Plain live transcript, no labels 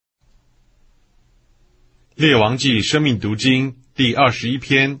列王纪生命读经第21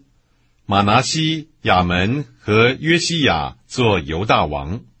篇，马拿西、亚门和约西亚做犹大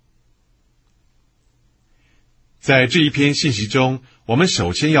王。在这一篇信息中，我们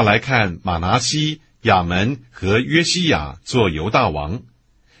首先要来看马拿西、亚门和约西亚做犹大王，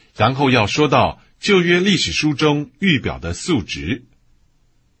然后要说到旧约历史书中预表的宿职。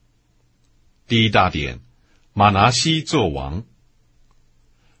第一大点，马拿西做王。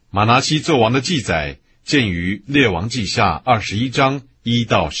马拿西做王的记载见于列王记下21章1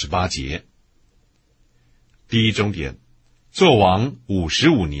到18节。第一中点，做王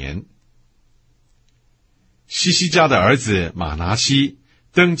55年。西西家的儿子马拿西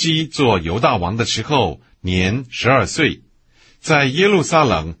登基做犹大王的时候，年12岁，在耶路撒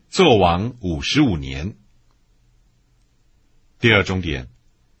冷做王55年。第二中点，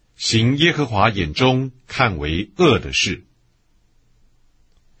行耶和华眼中看为恶的事。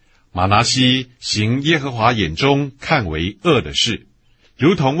马拿西行耶和华眼中看为恶的事，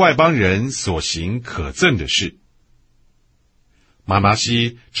如同外邦人所行可憎的事。马拿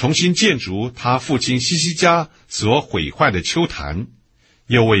西重新建筑他父亲西西家所毁坏的丘坛，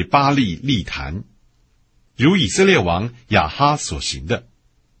又为巴力立坛，如以色列王亚哈所行的。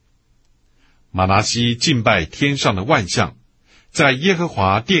马拿西敬拜天上的万象，在耶和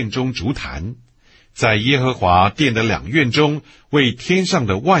华殿中筑坛，在耶和华殿的两院中为天上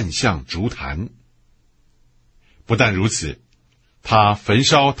的万象筑坛。不但如此，他焚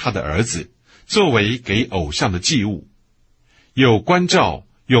烧他的儿子，作为给偶像的祭物，又关照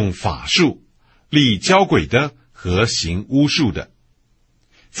用法术立交鬼的和行巫术的，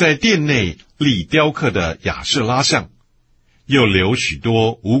在殿内立雕刻的亚舍拉像，又流许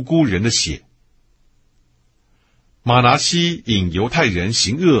多无辜人的血。马拿西引犹太人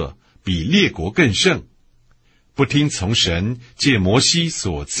行恶，比列国更甚，不听从神借摩西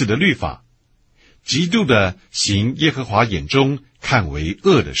所赐的律法，极度的行耶和华眼中看为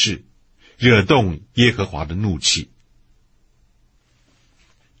恶的事，惹动耶和华的怒气。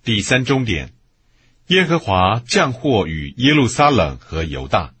第三中点，耶和华降祸与耶路撒冷和犹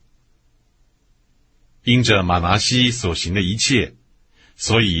大。因着马拿西所行的一切，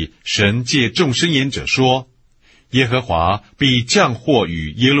所以神借众申言者说，耶和华必降祸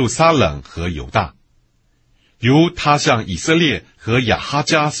与耶路撒冷和犹大，如他向以色列和亚哈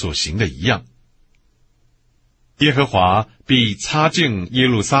家所行的一样。耶和华必擦净耶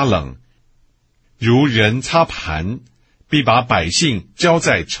路撒冷，如人擦盘，必把百姓交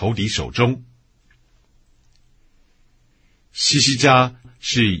在仇敌手中。西西家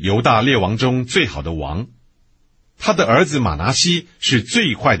是犹大列王中最好的王，他的儿子马拿西是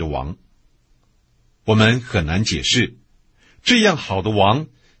最坏的王。我们很难解释，这样好的王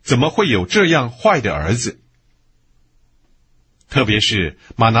怎么会有这样坏的儿子？特别是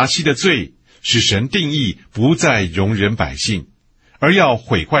马拿西的罪，使神定义不再容忍百姓，而要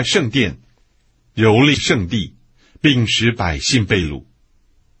毁坏圣殿，蹂躏圣地，并使百姓被掳。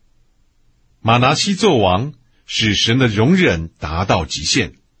马拿西作王，使神的容忍达到极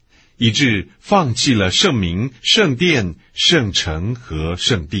限，以致放弃了圣名、圣殿、圣城和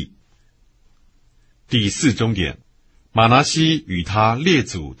圣地。第四中点，马拿西与他列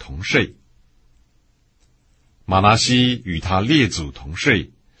祖同睡。马拿西与他列祖同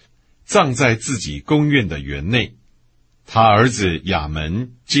睡，葬在自己宫院的园内，他儿子亚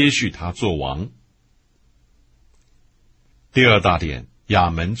门接续他做王。第二大点，亚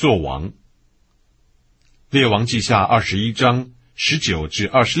门做王。列王记下21章19至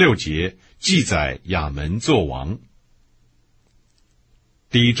26节记载亚门做王。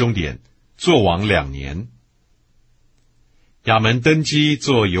第一中点，做王2年。亚门登基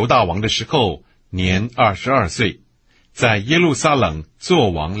做犹大王的时候，年22岁，在耶路撒冷做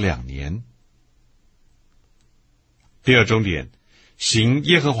王2年。第二中点，行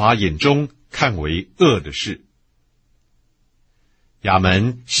耶和华眼中看为恶的事。亚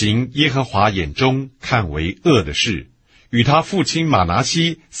门行耶和华眼中看为恶的事，与他父亲马拿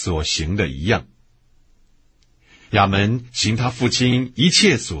西所行的一样。亚门行他父亲一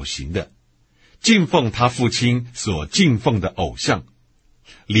切所行的，敬奉他父亲所敬奉的偶像，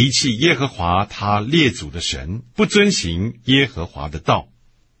离弃耶和华他列祖的神，不遵行耶和华的道。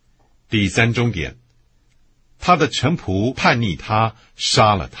第三中点，他的臣仆叛逆他，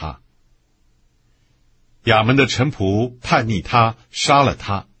杀了他。亚门的臣仆叛逆他，杀了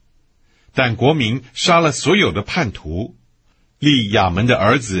他，但国民杀了所有的叛徒，立亚门的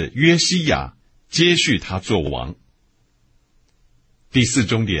儿子约西亚接续他做王。第四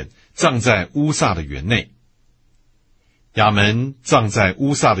中点，葬在乌撒的园内。亚门葬在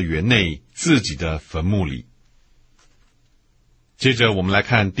乌撒的园内自己的坟墓里。接着我们来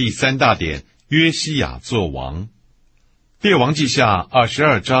看第三大点，约西亚作王。列王记下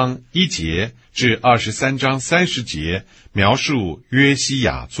22章1节至23章30节描述约西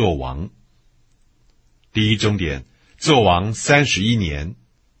亚作王。第一重点，作王31年。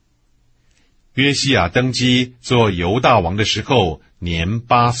约西亚登基做犹大王的时候，年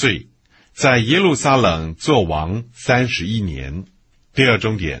8岁，在耶路撒冷作王31年。第二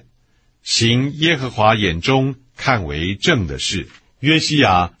重点，行耶和华眼中看为正的事。约西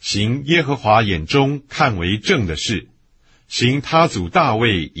亚行耶和华眼中看为正的事，行他祖大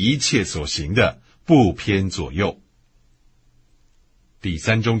卫一切所行的，不偏左右。第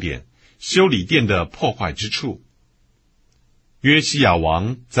三重点，修理殿的破坏之处。约西亚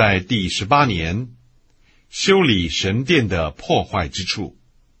王在第18年修理神殿的破坏之处。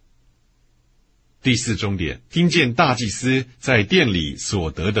第四重点，听见大祭司在殿里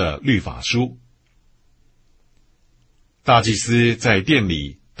所得的律法书。大祭司在殿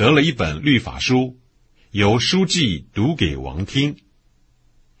里得了一本律法书，由书记读给王听。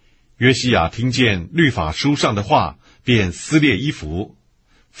约西亚听见律法书上的话，便撕裂衣服，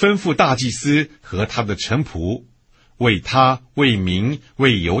吩咐大祭司和他的臣仆，为他、为民、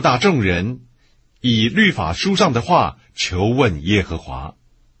为犹大众人，以律法书上的话求问耶和华。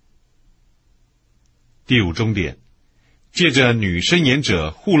第五重点，借着女申言者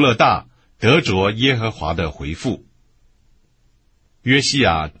户勒大得着耶和华的回复。约西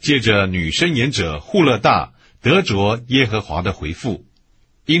亚借着女申言者户勒大得着耶和华的回复，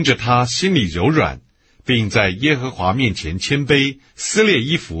因着他心里柔软，并在耶和华面前谦卑，撕裂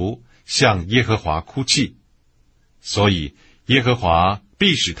衣服，向耶和华哭泣，所以耶和华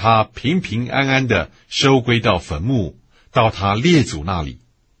必使他平平安安地收归到坟墓，到他列祖那里。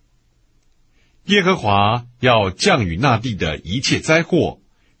耶和华要降雨那地的一切灾祸，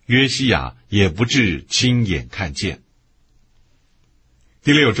约西亚也不致亲眼看见。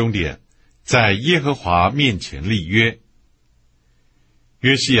第六重点，在耶和华面前立约。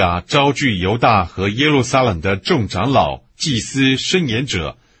约西亚招聚犹大和耶路撒冷的众长老、祭司、申言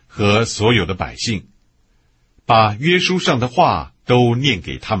者和所有的百姓，把约书上的话都念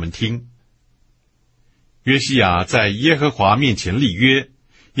给他们听。约西亚在耶和华面前立约，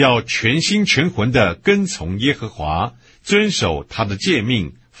要全心全魂地跟从耶和华，遵守他的诫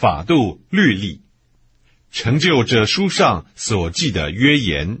命、法度、律例，成就这书上所记的约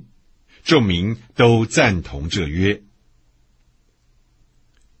言。众民都赞同这约。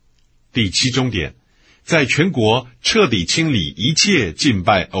第七重点，在全国彻底清理一切敬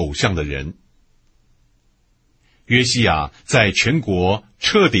拜偶像的人。约西亚在全国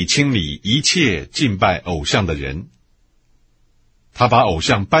彻底清理一切敬拜偶像的人，他把偶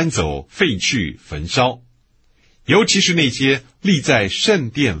像搬走、废去、焚烧，尤其是那些立在圣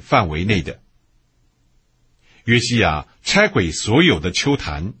殿范围内的。约西亚拆毁所有的丘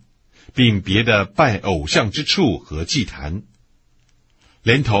坛，并别的拜偶像之处和祭坛，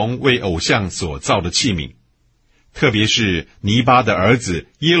连同为偶像所造的器皿，特别是尼巴的儿子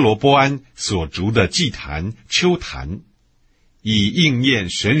耶罗波安所筑的祭坛、丘坛，以应验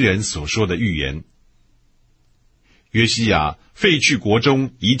神人所说的预言。约西亚废去国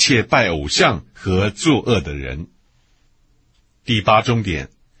中一切拜偶像和作恶的人。第八重点，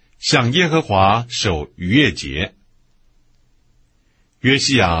向耶和华守逾越节。约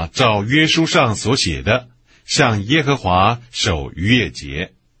西亚照约书上所写的，向耶和华守逾越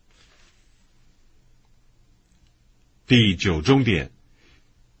节。第九重点，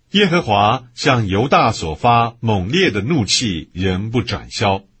耶和华向犹大所发猛烈的怒气仍不转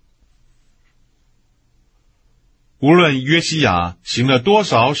消。无论约西亚行了多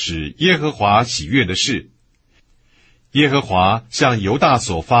少使耶和华喜悦的事，耶和华向犹大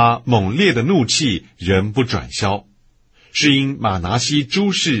所发猛烈的怒气仍不转消，是因玛拿西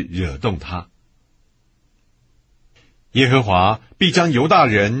诸事惹动他。耶和华必将犹大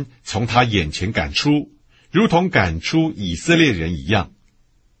人从他眼前赶出，如同赶出以色列人一样，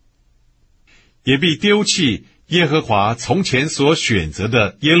也必丢弃耶和华从前所选择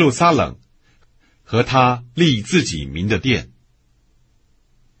的耶路撒冷和他立自己名的殿。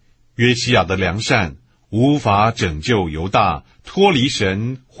约西亚的良善无法拯救犹大脱离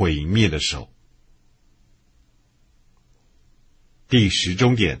神毁灭的手。第十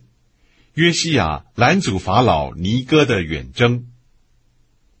重点，约西亚拦阻法老尼哥的远征。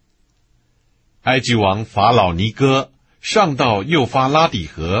埃及王法老尼哥上到幼发拉底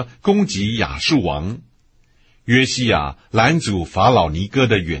河攻击亚述王，约西亚拦阻法老尼哥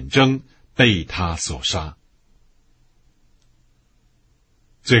的远征，被他所杀。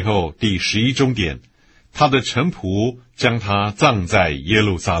最后第11重点，他的臣仆将他葬在耶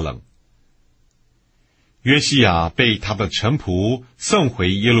路撒冷。约西亚被他的臣仆送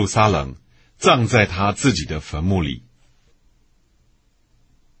回耶路撒冷，葬在他自己的坟墓里。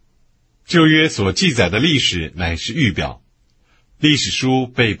旧约所记载的历史乃是预表，历史书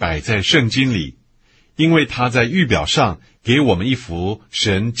被摆在圣经里，因为它在预表上给我们一幅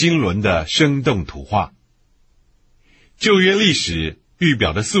神经纶的生动图画。旧约历史预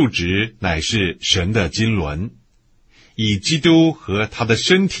表的素质乃是神的经纶，以基督和他的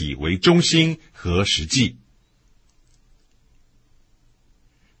身体为中心和实际。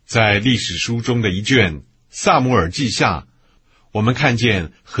在历史书中的一卷撒母耳记下，我们看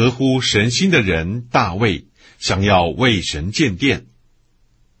见合乎神心的人大卫想要为神建殿，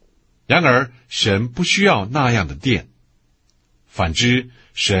然而神不需要那样的殿，反之，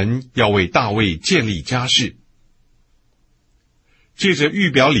神要为大卫建立家室。借着预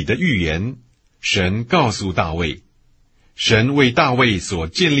表里的预言，神告诉大卫，神为大卫所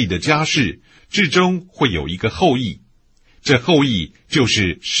建立的家室至终会有一个后裔，这后裔就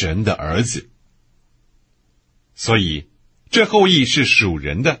是神的儿子。所以这后裔是属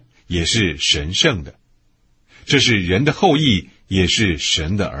人的，也是神圣的，这是人的后裔，也是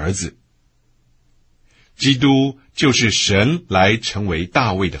神的儿子。基督就是神来成为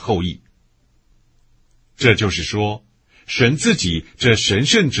大卫的后裔。这就是说，神自己这神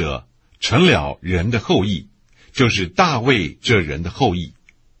圣者成了人的后裔，就是大卫这人的后裔。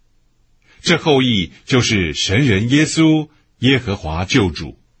这后裔就是神人耶稣，耶和华救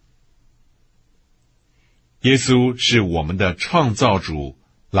主。耶稣是我们的创造主，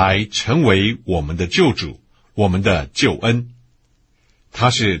来成为我们的救主，我们的救恩。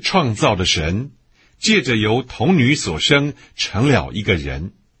他是创造的神，借着由童女所生成了一个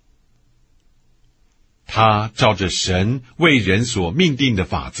人。他照着神为人所命定的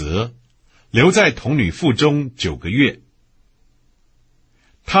法则，留在童女腹中9个月。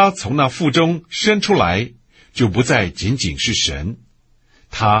他从那腹中生出来，就不再仅仅是神，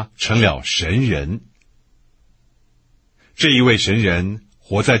他成了神人。这一位神人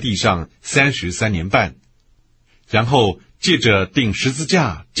活在地上33年半，然后借着钉十字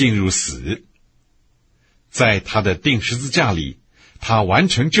架进入死。在他的钉十字架里，他完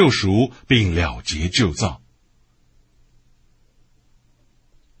成救赎并了结旧造。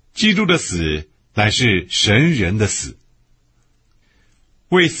基督的死乃是神人的死。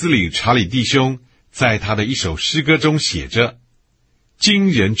卫斯理查理弟兄在他的一首诗歌中写着：今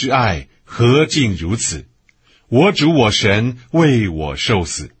人之爱何竟如此，我主我神为我受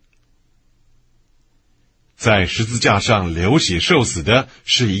死。在十字架上流血受死的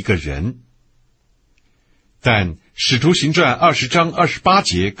是一个人，但使徒行传20章28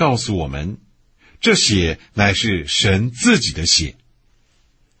节告诉我们，这血乃是神自己的血。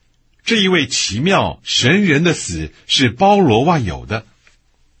这一位奇妙神人的死是包罗万有的，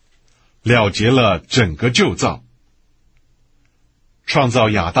了结了整个旧造。创造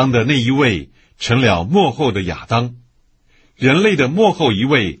亚当的那一位成了末后的亚当，人类的末后一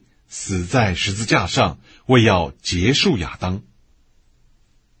位死在十字架上，为要结束亚当。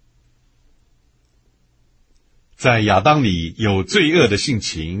在亚当里有罪恶的性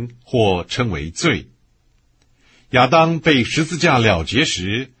情，或称为罪。亚当被十字架了结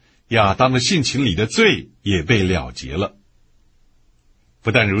时，亚当的性情里的罪也被了结了。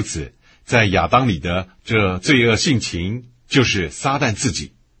不但如此，在亚当里的这罪恶性情就是撒旦自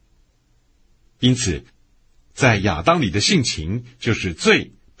己。因此，在亚当里的性情就是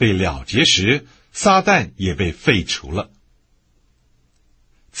罪被了结时，撒旦也被废除了。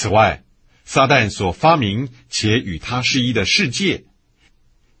此外，撒旦所发明且与他是一的世界，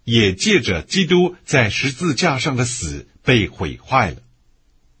也借着基督在十字架上的死被毁坏了。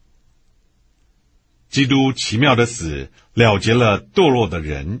基督奇妙的死了结了堕落的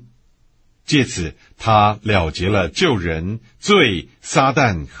人，借此他了结了旧人、罪、撒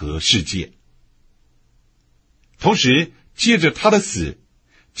旦和世界。同时，借着他的死，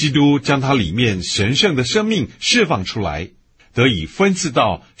基督将他里面神圣的生命释放出来，得以分赐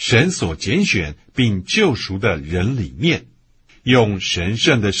到神所拣选并救赎的人里面，用神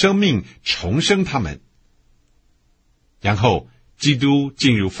圣的生命重生他们。然后基督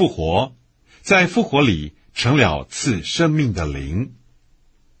进入复活，在复活里成了赐生命的灵。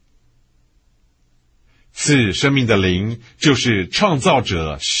赐生命的灵就是创造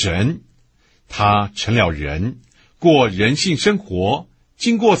者神，他成了人，过人性生活，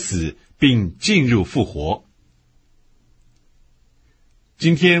经过死并进入复活。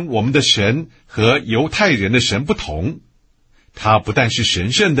今天我们的神和犹太人的神不同，他不但是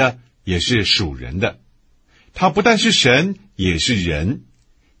神圣的，也是属人的。他不但是神，也是人，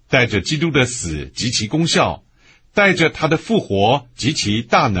带着基督的死及其功效，带着他的复活及其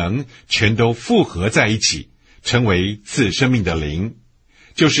大能，全都复合在一起，成为赐生命的灵，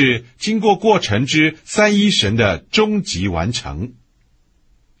就是经过过程之三一神的终极完成。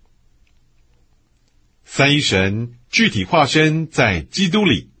三一神具体化身在基督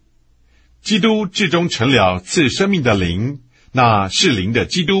里，基督至终成了赐生命的灵，那是灵的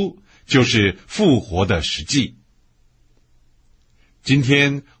基督就是复活的实际。今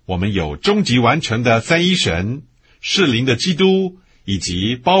天我们有终极完成的三一神，是灵的基督，以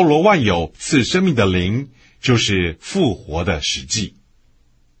及包罗万有赐生命的灵，就是复活的实际。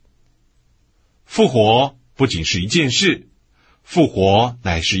复活不仅是一件事，复活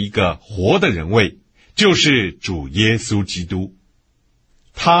乃是一个活的人位，就是主耶稣基督。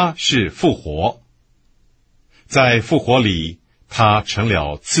他是复活，在复活里，他成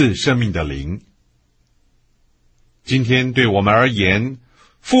了赐生命的灵。今天对我们而言，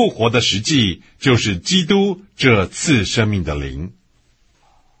复活的实际就是基督这赐生命的灵。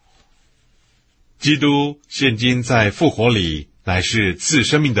基督现今在复活里乃是赐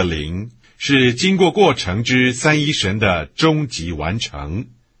生命的灵，是经过过程之三一神的终极完成。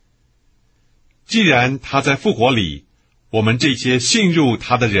既然他在复活里，我们这些信入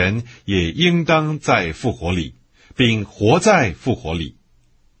他的人也应当在复活里，并活在复活里。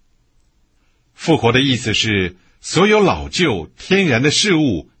复活的意思是，所有老旧天然的事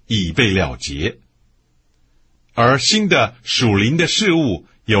物已被了结，而新的属灵的事物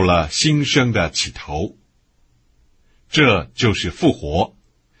有了新生的起头。这就是复活，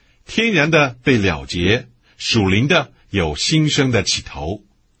天然的被了结，属灵的有新生的起头，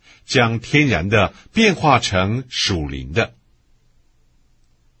将天然的变化成属灵的。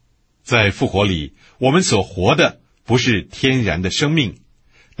在复活里，我们所活的不是天然的生命，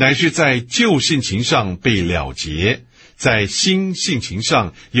乃是在旧性情上被了结，在新性情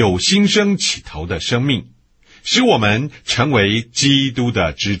上有新生起头的生命，使我们成为基督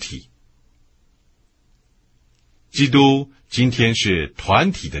的肢体。基督今天是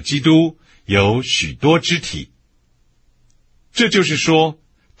团体的基督，有许多肢体。这就是说，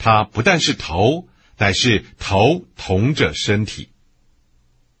他不但是头，乃是头同着身体。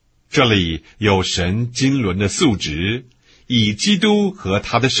这里有神经纶的素质，以基督和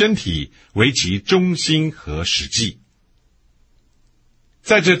他的身体为其中心和实际。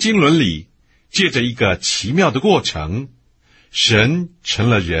在这经纶里，借着一个奇妙的过程，神成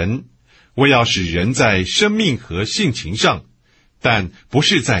了人，为要使人在生命和性情上，但不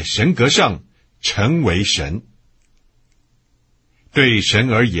是在神格上，成为神。对神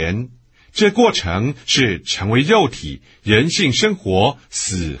而言，这过程是成为肉体，人性生活，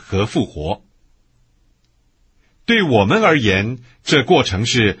死和复活。对我们而言，这过程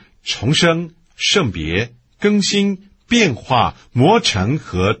是重生、圣别、更新、变化、磨成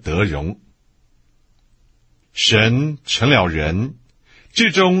和得荣。神成了人，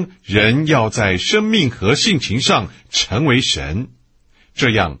至终人要在生命和性情上成为神，这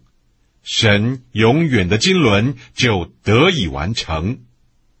样神永远的经纶就得以完成。